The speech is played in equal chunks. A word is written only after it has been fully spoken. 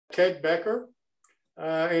Ted Becker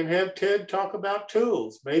and have Ted talk about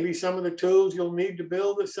tools. Maybe some of the tools you'll need to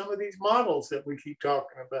build some of these models that we keep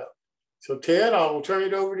talking about. So Ted, I will turn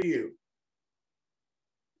it over to you.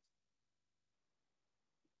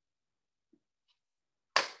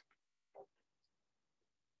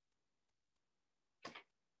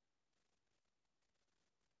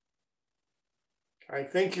 I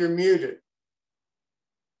think you're muted.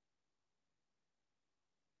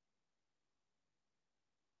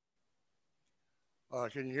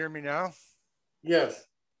 Can you hear me now? Yes.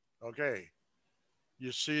 Okay.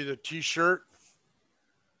 You see the t-shirt?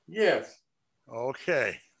 Yes.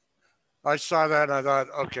 Okay. I saw that and I thought,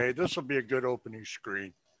 okay, this will be a good opening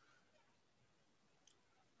screen.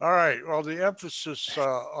 All right. Well, the emphasis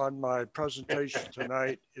on my presentation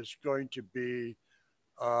tonight is going to be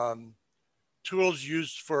tools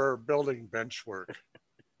used for building bench work.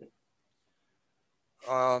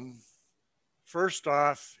 First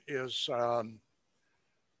off is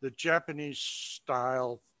the Japanese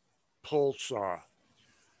style pull saw.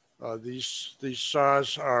 These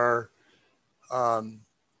saws are,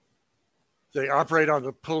 they operate on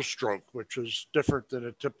the pull stroke, which is different than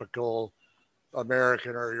a typical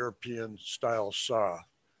American or European style saw.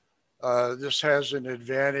 This has an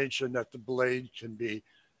advantage in that the blade can be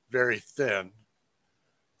very thin.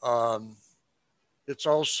 It's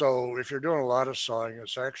also, if you're doing a lot of sawing,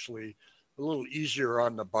 it's actually a little easier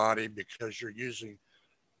on the body because you're using,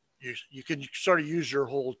 you can sort of use your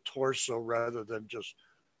whole torso rather than just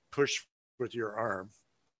push with your arm.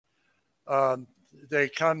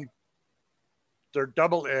 They're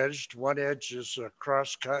double-edged. One edge is a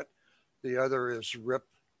cross cut, the other is rip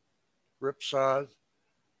saw.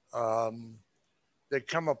 They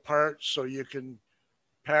come apart so you can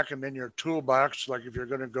pack them in your toolbox, like if you're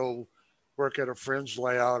going to go work at a friend's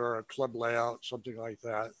layout or a club layout, something like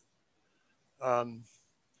that.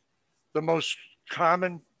 The most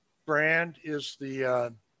common brand is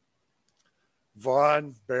the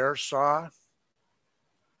Vaughan Bear saw.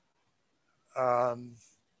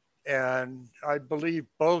 And I believe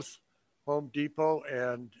both Home Depot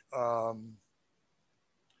and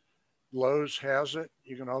Lowe's has it.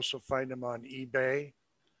 You can also find them on eBay.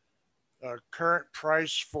 Current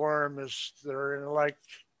price for them is they're in like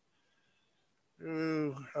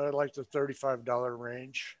the $35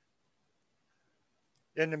 range.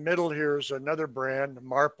 In the middle here is another brand,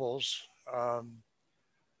 Marples.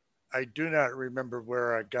 I do not remember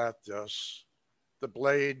where I got this. The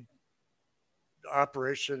blade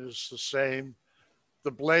operation is the same.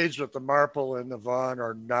 The blades with the Marple and the Vaughan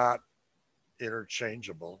are not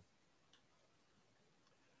interchangeable.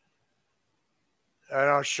 And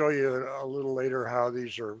I'll show you a little later how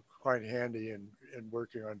these are quite handy in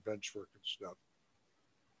working on bench work and stuff.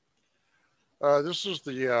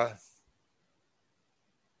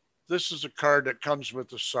 This is a card that comes with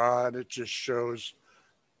the saw, and it just shows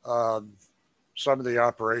some of the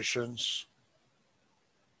operations.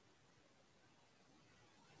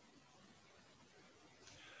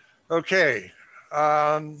 Okay,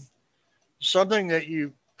 something that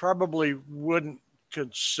you probably wouldn't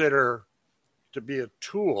consider to be a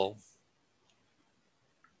tool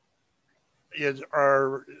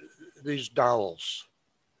are these dowels.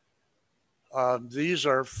 These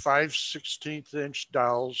are 5/16 inch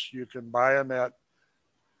dowels. You can buy them at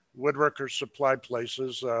woodworker supply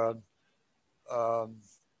places,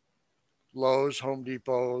 Lowe's, Home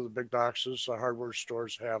Depot, the big boxes, the hardware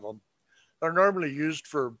stores have them. They're normally used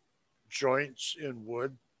for joints in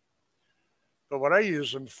wood. But what I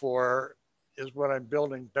use them for is when I'm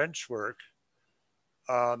building bench work,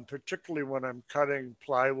 particularly when I'm cutting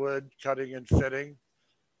plywood, cutting and fitting,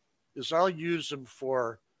 is I'll use them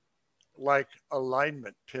for like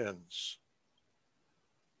alignment pins.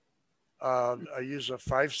 I use a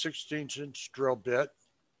 5/16 inch drill bit.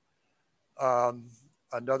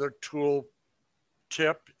 Another tool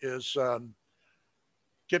tip is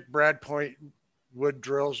get brad point wood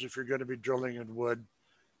drills if you're going to be drilling in wood.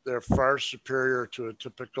 They're far superior to a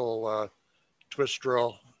typical twist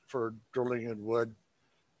drill for drilling in wood.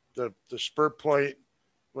 The spur point,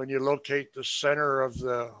 when you locate the center of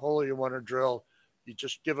the hole you want to drill, you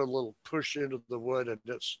just give a little push into the wood and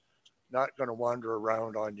it's not going to wander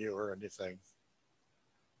around on you or anything.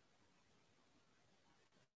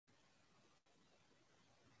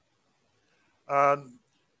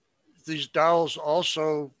 These dowels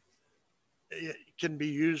also can be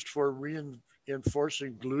used for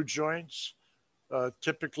reinforcing glue joints.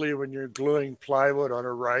 Typically when you're gluing plywood on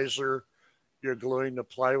a riser, you're gluing the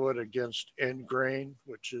plywood against end grain,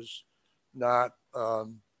 which is not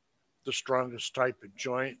the strongest type of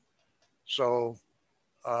joint. So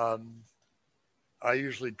I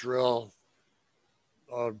usually drill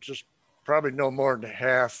just probably no more than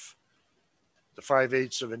half the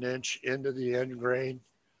 5/8 of an inch into the end grain.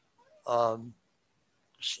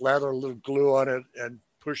 Slather a little glue on it and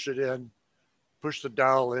push it in, push the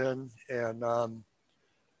dowel in, and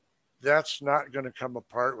that's not going to come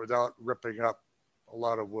apart without ripping up a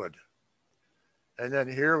lot of wood. And then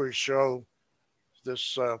here we show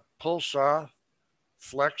this pull saw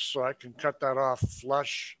flex, so I can cut that off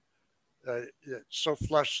flush. It's so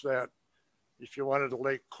flush that if you wanted to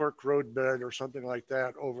lay cork road bed or something like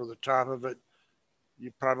that over the top of it,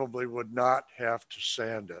 you probably would not have to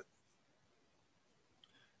sand it.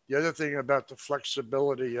 The other thing about the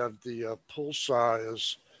flexibility of the pull saw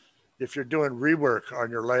is if you're doing rework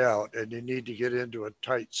on your layout and you need to get into a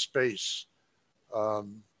tight space,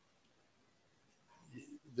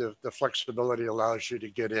 the flexibility allows you to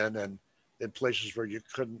get in and in places where you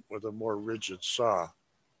couldn't with a more rigid saw.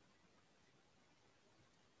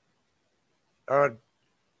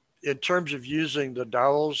 In terms of using the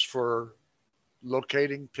dowels for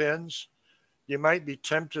locating pins, you might be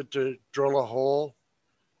tempted to drill a hole,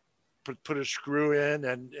 put a screw in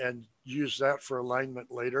and use that for alignment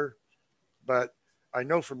later. But I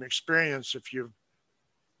know from experience, if you're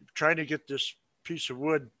trying to get this piece of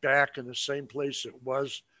wood back in the same place it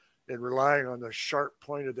was and relying on the sharp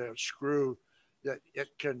point of that screw, that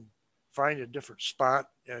it can find a different spot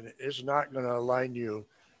and it is not going to align you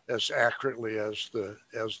as accurately as the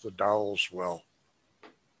dowels will.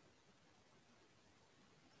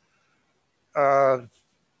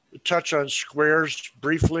 Touch on squares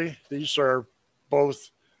briefly. These are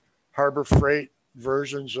both Harbor Freight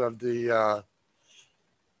versions of the,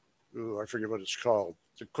 I forget what it's called,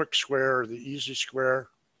 the quick square or the easy square.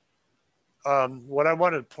 What I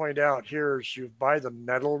wanted to point out here is you buy the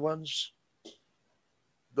metal ones.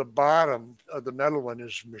 The bottom of the metal one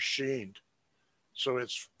is machined, so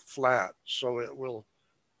it's flat. So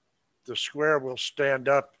the square will stand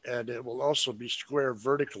up and it will also be square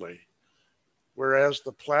vertically. Whereas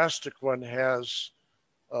the plastic one has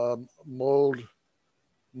mold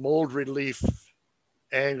relief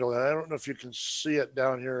angle. And I don't know if you can see it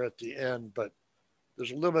down here at the end, but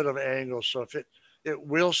there's a little bit of angle. So if it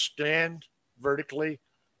will stand vertically,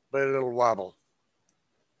 but it'll wobble.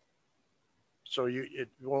 So it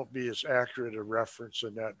won't be as accurate a reference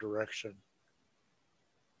in that direction.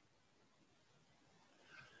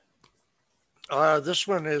 This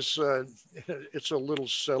one is, it's a little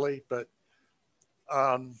silly, but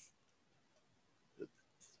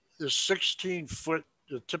the 16-foot,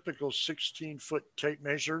 the typical 16-foot tape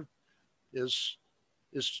measure is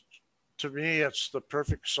to me, it's the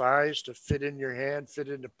perfect size to fit in your hand, fit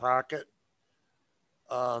in the pocket.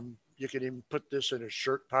 You can even put this in a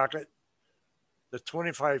shirt pocket. The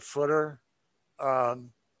 25-footer,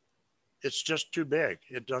 it's just too big.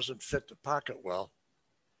 It doesn't fit the pocket well.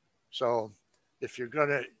 So if you're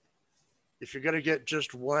gonna get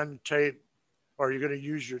just one tape, or you're gonna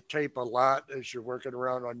use your tape a lot as you're working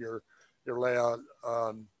around on your layout,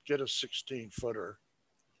 get a 16-footer.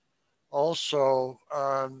 Also,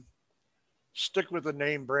 stick with the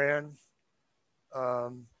name brand.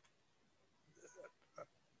 The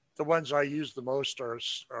ones I use the most are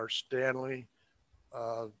Stanley.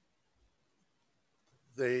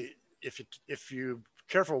 If you're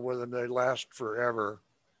careful with them, they last forever.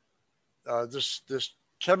 This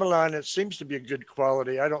Chemelon, it seems to be a good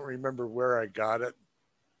quality. I don't remember where I got it,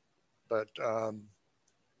 but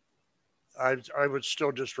I would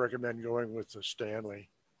still just recommend going with the Stanley,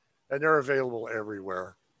 and they're available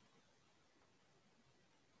everywhere.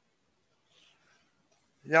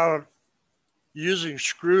 Now, using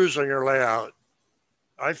screws on your layout,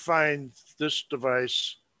 I find this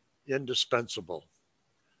device indispensable.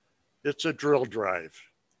 It's a drill drive.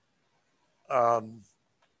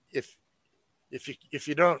 If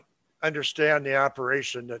you don't understand the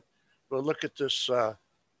operation, well, look at this, the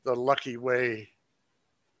Lucky Way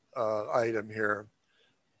item here.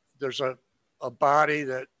 There's a body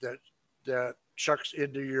that chucks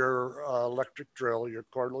into your electric drill, your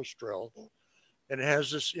cordless drill, and it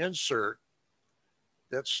has this insert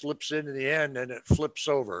that slips into the end and it flips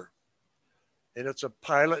over. And it's a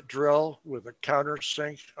pilot drill with a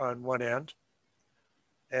countersink on one end,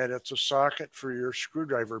 and it's a socket for your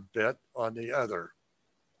screwdriver bit on the other.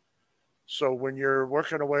 So when you're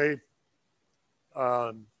working away,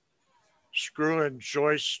 screwing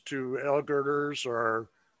joists to L girders or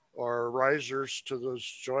risers to those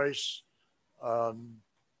joists,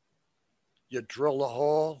 you drill a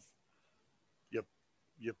hole,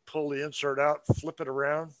 you pull the insert out, flip it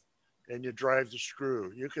around, and you drive the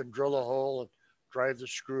screw. You can drill a hole and drive the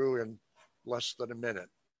screw in less than a minute.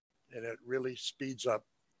 and it really speeds up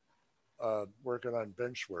working on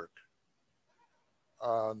bench work.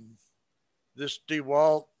 This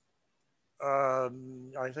DeWalt,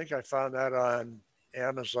 I think I found that on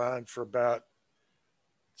Amazon for about,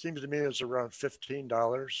 seems to me it's around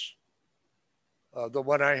 $15. The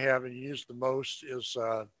one I have and used the most is,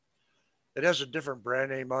 it has a different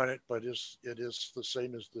brand name on it, but it is the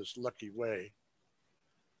same as this Lucky Way.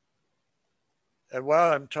 And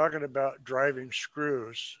while I'm talking about driving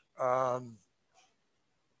screws,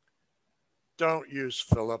 don't use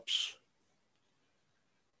Phillips.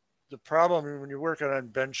 The problem when you're working on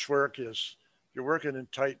bench work is you're working in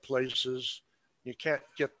tight places. You can't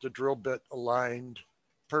get the drill bit aligned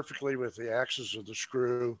perfectly with the axis of the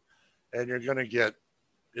screw, and you're going to get,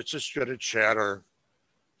 it's just going to chatter.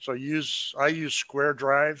 So I use square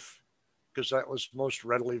drive because that was most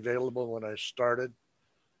readily available when I started.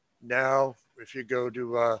 Now, if you go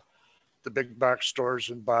to the big box stores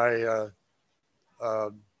and buy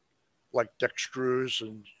like deck screws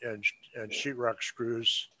and sheetrock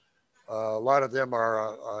screws, a lot of them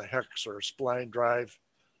are a hex or a spline drive.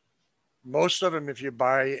 Most of them, if you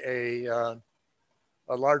buy a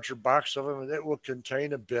larger box of them, it will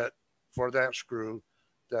contain a bit for that screw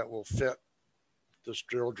that will fit this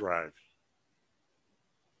drill drive.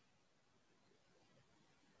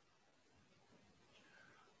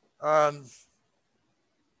 A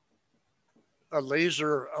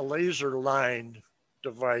laser line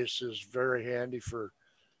device is very handy for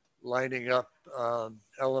lining up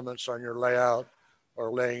elements on your layout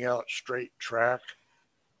or laying out straight track.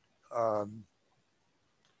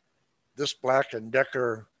 This Black &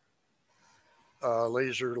 Decker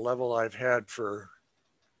laser level I've had for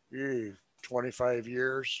 25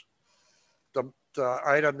 years. The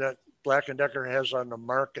item that Black & Decker has on the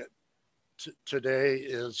market today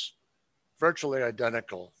is virtually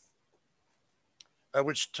identical,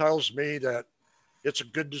 which tells me that it's a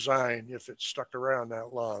good design if it's stuck around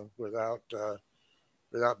that long without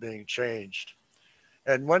being changed.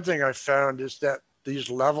 And one thing I found is that these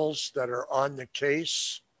levels that are on the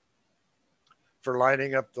case for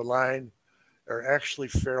lining up the line are actually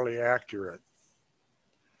fairly accurate.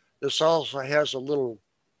 This also has a little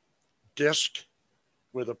disc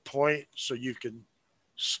with a point so you can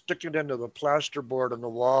stick it into the plasterboard on the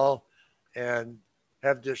wall and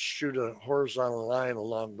have this shoot a horizontal line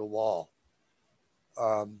along the wall.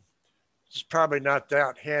 It's probably not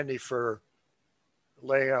that handy for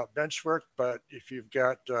laying out bench work, but if you've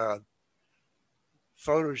got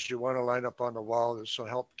photos you want to line up on the wall, this will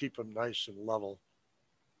help keep them nice and level.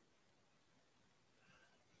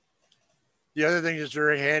 The other thing that's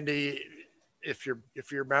very handy if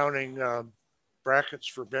you're mounting brackets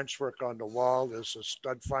for bench work on the wall is a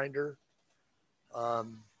stud finder. I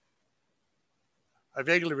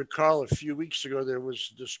vaguely recall a few weeks ago there was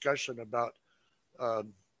discussion about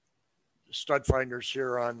stud finders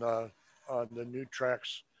here on the New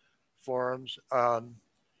Tracks forums.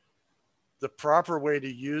 The proper way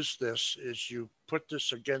to use this is you put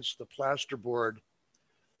this against the plasterboard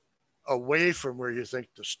away from where you think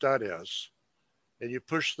the stud is, and you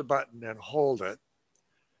push the button and hold it,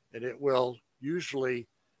 and it will usually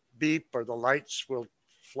beep or the lights will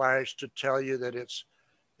flash to tell you that it's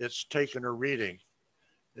taken a reading.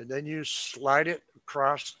 And then you slide it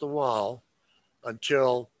across the wall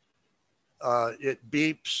until it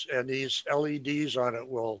beeps, and these LEDs on it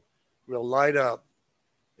will light up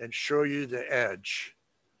and show you the edge.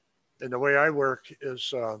 And the way I work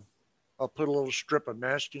is I'll put a little strip of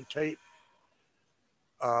masking tape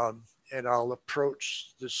and I'll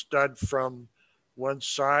approach the stud from one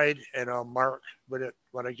side, and I'll mark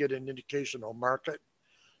when I get an indication, I'll mark it,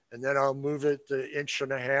 and then I'll move it the 1.5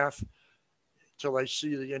 inches till I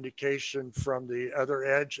see the indication from the other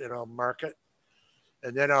edge, and I'll mark it,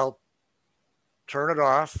 and then I'll turn it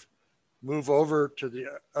off, move over to the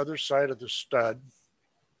other side of the stud,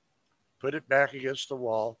 put it back against the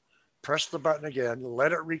wall, press the button again,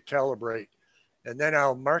 let it recalibrate, and then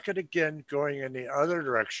I'll mark it again going in the other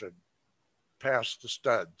direction past the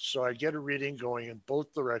stud. So I get a reading going in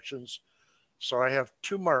both directions. So I have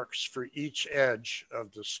 2 marks for each edge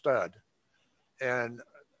of the stud. And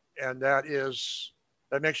that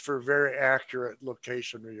makes for a very accurate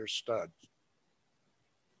location of your stud.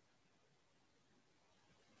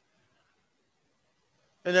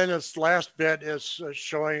 And then this last bit is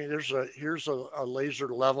showing here's a laser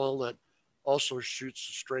level that also shoots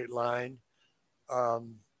a straight line.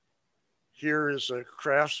 Here is a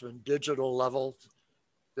Craftsman digital level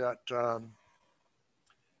that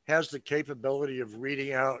has the capability of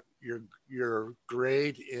reading out your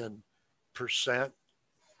grade in percent.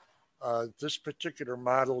 This particular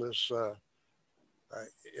model is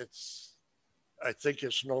I think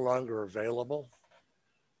it's no longer available.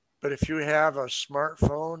 But if you have a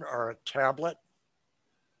smartphone or a tablet,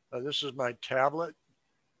 this is my tablet.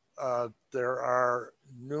 There are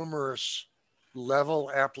numerous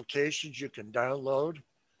level applications you can download.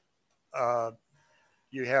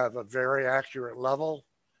 You have a very accurate level,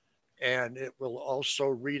 and it will also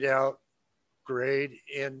read out grade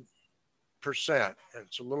in percent. And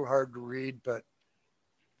it's a little hard to read, but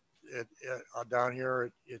down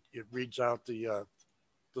here it reads out the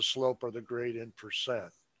slope of the grade in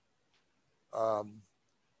percent. A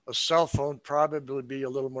cell phone probably would be a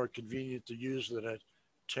little more convenient to use than a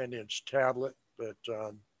 10-inch tablet, but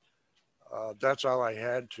that's all I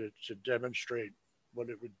had to demonstrate what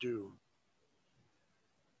it would do.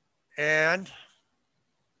 And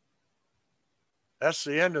that's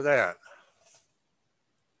the end of that.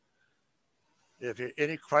 If you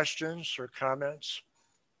any questions or comments?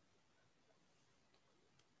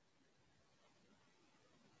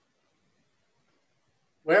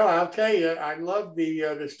 Well, I'll tell you, I love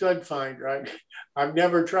the stud finder. I've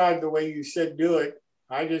never tried the way you said do it.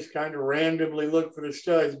 I just kind of randomly look for the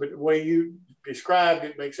studs, but the way you described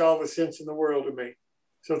it makes all the sense in the world to me.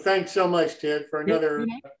 So thanks so much, Ted, for another.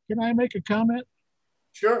 Can I make a comment?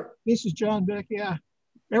 Sure. This is John Beck. Yeah,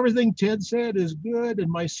 everything Ted said is good.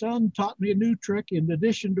 And my son taught me a new trick in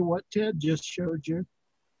addition to what Ted just showed you.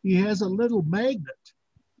 He has a little magnet,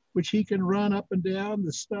 which he can run up and down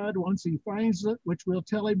the stud once he finds it, which will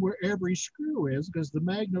tell him where every screw is because the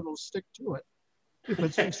magnet will stick to it if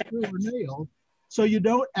it's a screw or nail. So you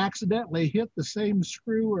don't accidentally hit the same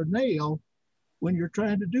screw or nail when you're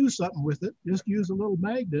trying to do something with it. Just use a little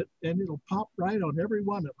magnet and it'll pop right on every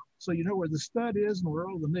one of them. So you know where the stud is and where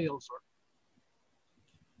all the nails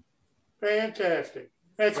are. Fantastic.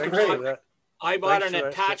 That's Thanks great. I bought an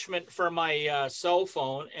attachment for my cell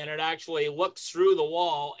phone, and it actually looks through the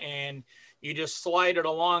wall, and you just slide it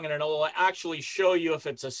along, and it'll actually show you if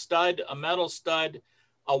it's a stud, a metal stud,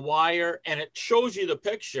 a wire, and it shows you the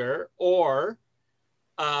picture, or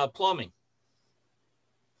plumbing.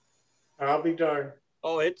 I'll be darned.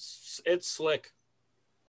 Oh, it's slick.